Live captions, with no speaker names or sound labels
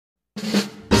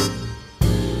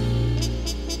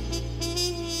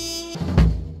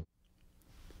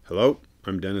Hello,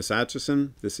 I'm Dennis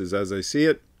Atchison. This is As I See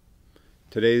It.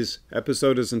 Today's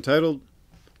episode is entitled,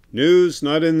 News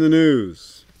Not in the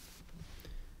News.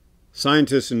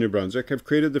 Scientists in New Brunswick have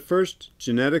created the first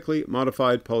genetically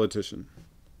modified politician.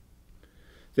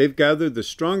 They've gathered the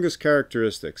strongest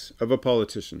characteristics of a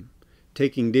politician,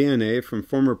 taking DNA from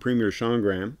former Premier Sean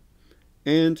Graham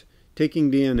and taking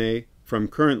DNA from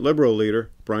current Liberal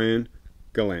leader Brian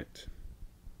Gallant.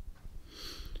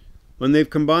 When they've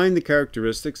combined the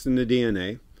characteristics in the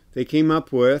DNA, they came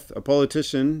up with a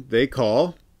politician they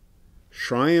call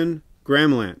Brian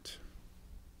Gramlant.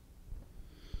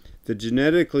 The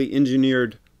genetically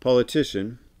engineered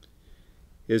politician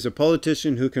is a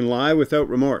politician who can lie without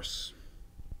remorse,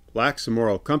 lacks a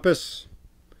moral compass,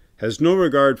 has no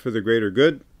regard for the greater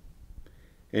good,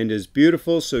 and is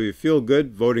beautiful so you feel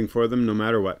good voting for them no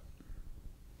matter what.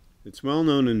 It's well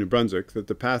known in New Brunswick that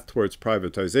the path towards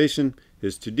privatization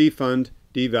is to defund,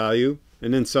 devalue,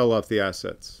 and then sell off the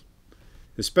assets.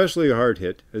 Especially a hard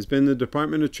hit has been the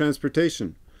Department of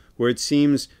Transportation, where it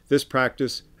seems this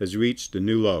practice has reached a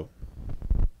new low.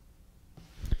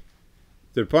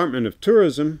 The Department of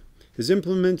Tourism has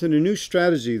implemented a new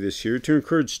strategy this year to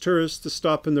encourage tourists to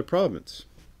stop in the province.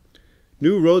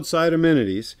 New roadside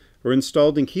amenities are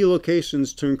installed in key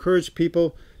locations to encourage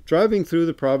people driving through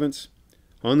the province,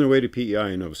 on their way to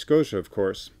PEI in Nova Scotia, of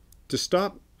course, to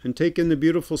stop and take in the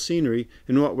beautiful scenery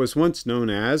in what was once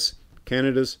known as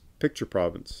Canada's Picture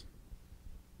Province.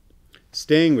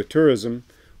 Staying with tourism,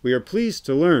 we are pleased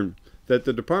to learn that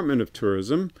the Department of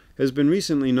Tourism has been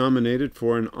recently nominated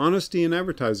for an Honesty in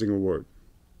Advertising Award.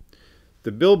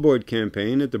 The billboard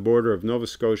campaign at the border of Nova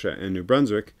Scotia and New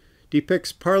Brunswick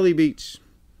depicts Parley Beach,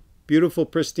 beautiful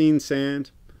pristine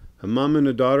sand, a mom and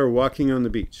a daughter walking on the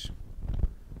beach.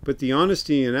 But the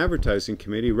Honesty in Advertising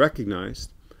Committee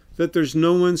recognized that there's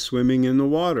no one swimming in the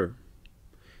water.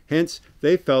 Hence,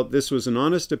 they felt this was an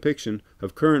honest depiction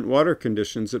of current water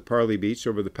conditions at Parley Beach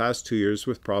over the past 2 years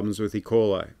with problems with E.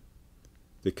 coli.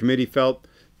 The committee felt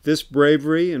this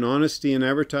bravery and honesty in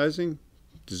advertising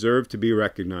deserved to be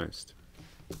recognized.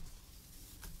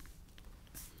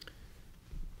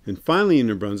 And finally in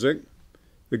New Brunswick,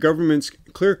 the government's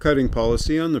clear-cutting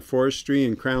policy on the forestry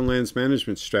and Crown lands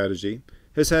management strategy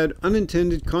has had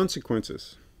unintended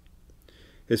consequences.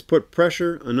 It's put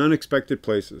pressure on unexpected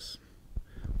places.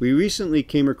 We recently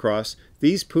came across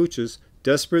these pooches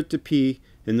desperate to pee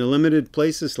in the limited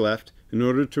places left in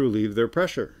order to relieve their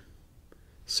pressure.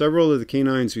 Several of the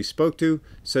canines we spoke to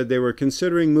said they were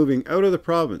considering moving out of the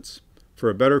province for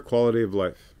a better quality of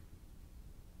life.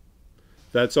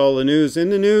 That's all the news in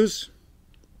the news.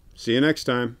 See you next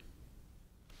time.